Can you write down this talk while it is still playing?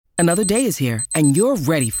Another day is here, and you're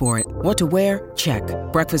ready for it. What to wear? Check.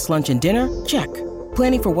 Breakfast, lunch, and dinner? Check.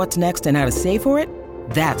 Planning for what's next and how to save for it?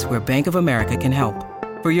 That's where Bank of America can help.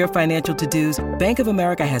 For your financial to-dos, Bank of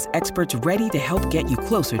America has experts ready to help get you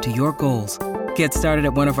closer to your goals. Get started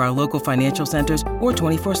at one of our local financial centers or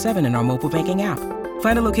 24/7 in our mobile banking app.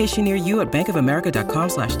 Find a location near you at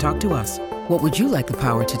bankofamerica.com/talktous. What would you like the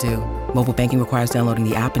power to do? Mobile banking requires downloading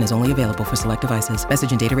the app and is only available for select devices.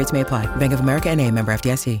 Message and data rates may apply. Bank of America N.A., member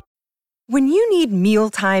FDIC. When you need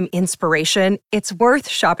mealtime inspiration, it's worth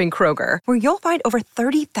shopping Kroger, where you'll find over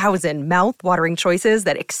 30,000 mouth-watering choices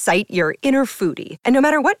that excite your inner foodie. And no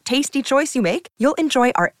matter what tasty choice you make, you'll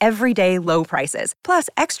enjoy our everyday low prices, plus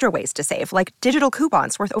extra ways to save, like digital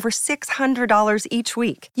coupons worth over $600 each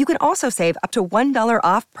week. You can also save up to $1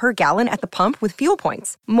 off per gallon at the pump with fuel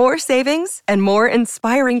points. More savings and more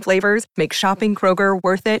inspiring flavors make shopping Kroger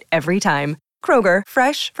worth it every time. Kroger,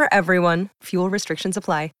 fresh for everyone. Fuel restrictions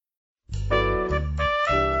apply.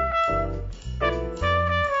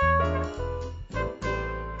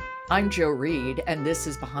 I'm Joe Reed, and this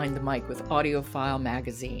is Behind the Mic with AudioFile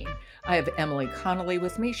Magazine. I have Emily Connolly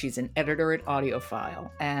with me. She's an editor at AudioFile,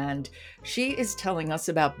 and she is telling us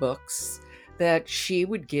about books that she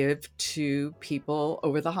would give to people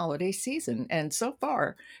over the holiday season. And so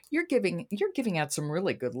far, you're giving out some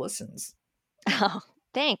really good listens. Oh,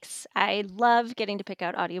 thanks. I love getting to pick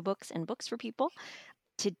out audiobooks and books for people.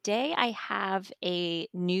 Today, I have a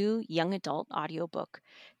new young adult audiobook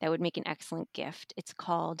that would make an excellent gift. It's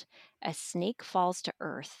called A Snake Falls to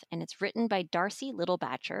Earth, and it's written by Darcy Little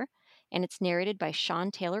Batcher, and it's narrated by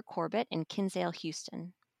Sean Taylor Corbett and Kinsale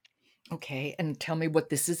Houston. Okay, and tell me what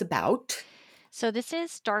this is about. So this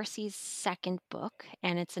is Darcy's second book,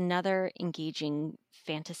 and it's another engaging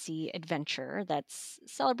fantasy adventure that's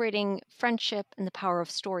celebrating friendship and the power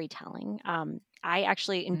of storytelling. I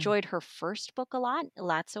actually enjoyed her first book a lot,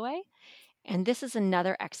 Elatsoe, and this is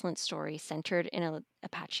another excellent story centered in an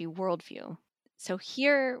Apache worldview. So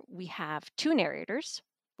here we have two narrators.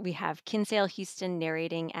 We have Kinsale Houston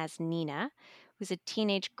narrating as Nina, who's a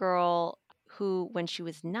teenage girl who, when she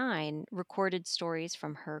was 9, recorded stories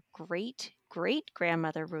from her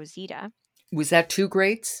great-great-grandmother, Rosita. Was that two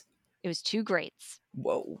greats? It was two greats.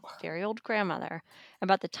 Whoa. Very old grandmother,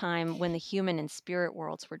 about the time when the human and spirit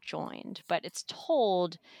worlds were joined. But it's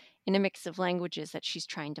told in a mix of languages that she's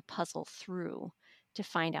trying to puzzle through to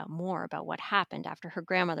find out more about what happened after her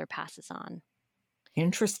grandmother passes on.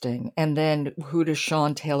 Interesting. And then who does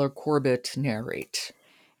Sean Taylor Corbett narrate?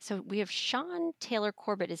 So we have Sean Taylor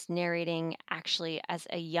Corbett is narrating actually as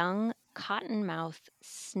a young cottonmouth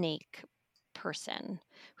snake person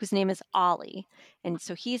whose name is Ollie. And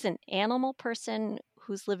so he's an animal person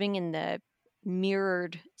who's living in the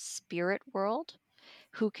mirrored spirit world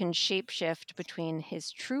who can shapeshift between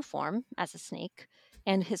his true form as a snake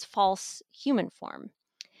and his false human form.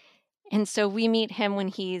 And so we meet him when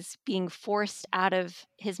he's being forced out of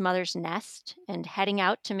his mother's nest and heading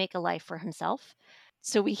out to make a life for himself.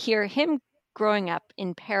 So we hear him growing up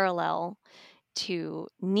in parallel to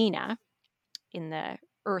Nina in the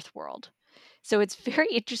Earth world. So it's very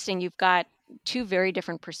interesting. You've got two very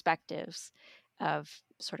different perspectives of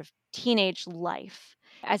sort of teenage life.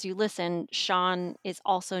 As you listen, Sean is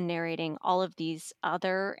also narrating all of these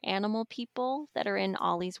other animal people that are in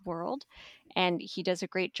Ollie's world. And he does a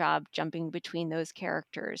great job jumping between those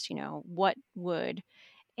characters. You know, what would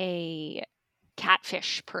a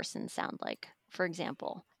catfish person sound like, for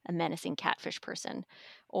example, a menacing catfish person,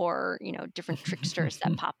 or, you know, different tricksters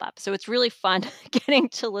that pop up. So it's really fun getting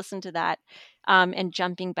to listen to that and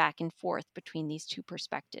jumping back and forth between these two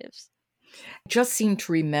perspectives. Just seem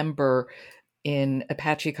to remember in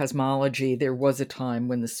Apache cosmology, there was a time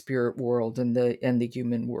when the spirit world and the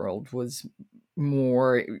human world was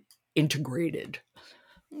more integrated.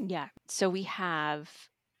 Yeah. So we have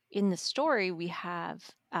in the story, we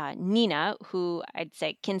have Nina, who I'd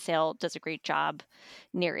say Kinsale does a great job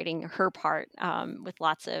narrating her part with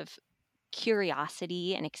lots of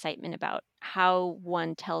curiosity and excitement about how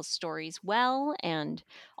one tells stories well, and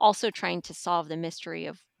also trying to solve the mystery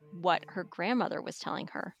of what her grandmother was telling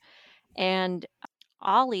her. And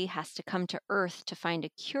Ollie has to come to Earth to find a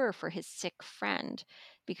cure for his sick friend,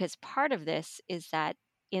 because part of this is that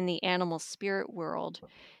in the animal spirit world,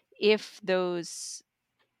 if those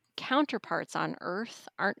counterparts on Earth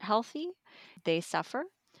aren't healthy, they suffer.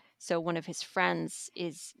 So one of his friends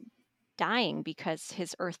is dying because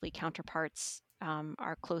his earthly counterparts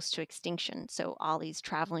are close to extinction. So Ollie's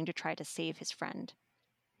traveling to try to save his friend.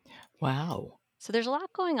 Wow. So there's a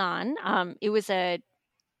lot going on. It was a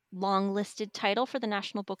long listed title for the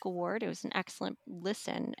National Book Award. It was an excellent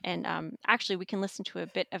listen. And actually, we can listen to a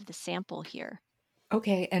bit of the sample here.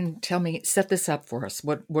 Okay, and tell me, set this up for us.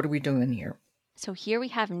 What are we doing here? So here we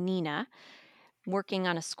have Nina working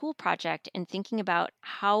on a school project and thinking about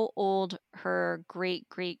how old her great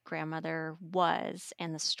great grandmother was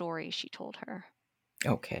and the story she told her.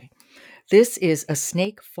 Okay. This is A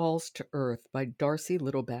Snake Falls to Earth by Darcy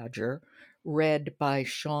Little Badger, read by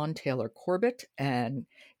Sean Taylor Corbett and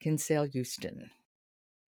Kinsale Houston.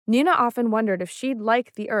 Nina often wondered if she'd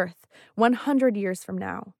like the Earth 100 years from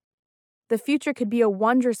now. The future could be a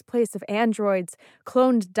wondrous place of androids,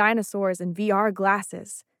 cloned dinosaurs, and VR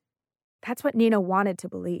glasses. That's what Nina wanted to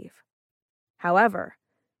believe. However,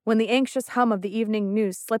 when the anxious hum of the evening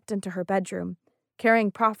news slipped into her bedroom,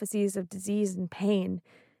 carrying prophecies of disease and pain,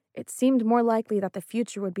 it seemed more likely that the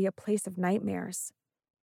future would be a place of nightmares.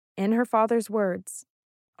 In her father's words,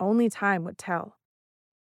 only time would tell.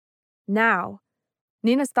 Now,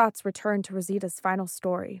 Nina's thoughts returned to Rosita's final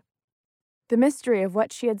story. The mystery of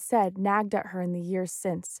what she had said nagged at her in the years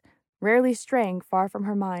since, rarely straying far from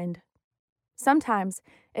her mind. Sometimes,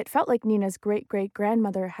 it felt like Nina's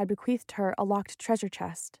great-great-grandmother had bequeathed her a locked treasure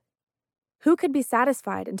chest. Who could be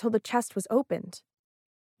satisfied until the chest was opened?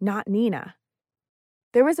 Not Nina.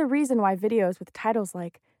 There was a reason why videos with titles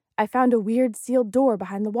like, "I found a weird sealed door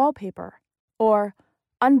behind the wallpaper," or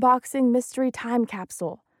 "Unboxing Mystery Time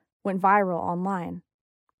Capsule" went viral online.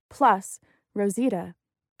 Plus, Rosita,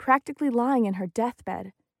 practically lying in her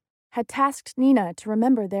deathbed, had tasked Nina to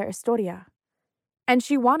remember their historia. And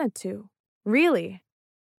she wanted to. Really.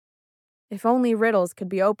 If only riddles could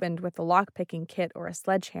be opened with a lockpicking kit or a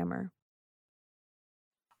sledgehammer.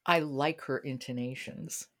 I like her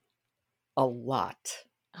intonations a lot.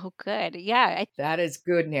 Oh, good. Yeah, That is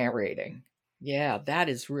good narrating. Yeah, that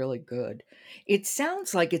is really good. It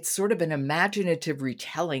sounds like it's sort of an imaginative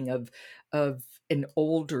retelling of an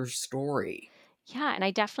older story. yeah, and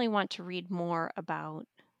I definitely want to read more about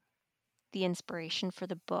the inspiration for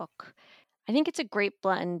the book. I think it's a great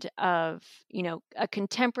blend of, a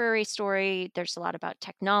contemporary story. There's a lot about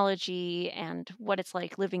technology and what it's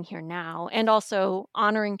like living here now, and also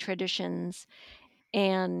honoring traditions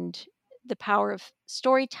and the power of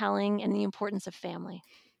storytelling and the importance of family.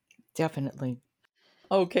 Definitely.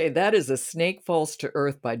 Okay, that is A Snake Falls to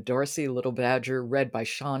Earth by Darcy Little Badger, read by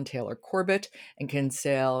Sean Taylor Corbett and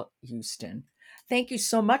Kinsale Houston. Thank you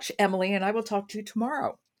so much, Emily, and I will talk to you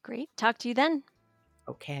tomorrow. Great. Talk to you then.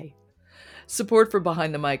 Okay. Support for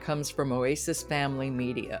Behind the Mic comes from Oasis Family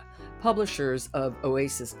Media, publishers of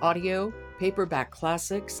Oasis Audio, Paperback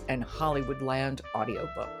Classics, and Hollywoodland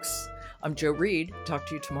audiobooks. I'm Jo Reed. Talk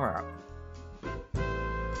to you tomorrow.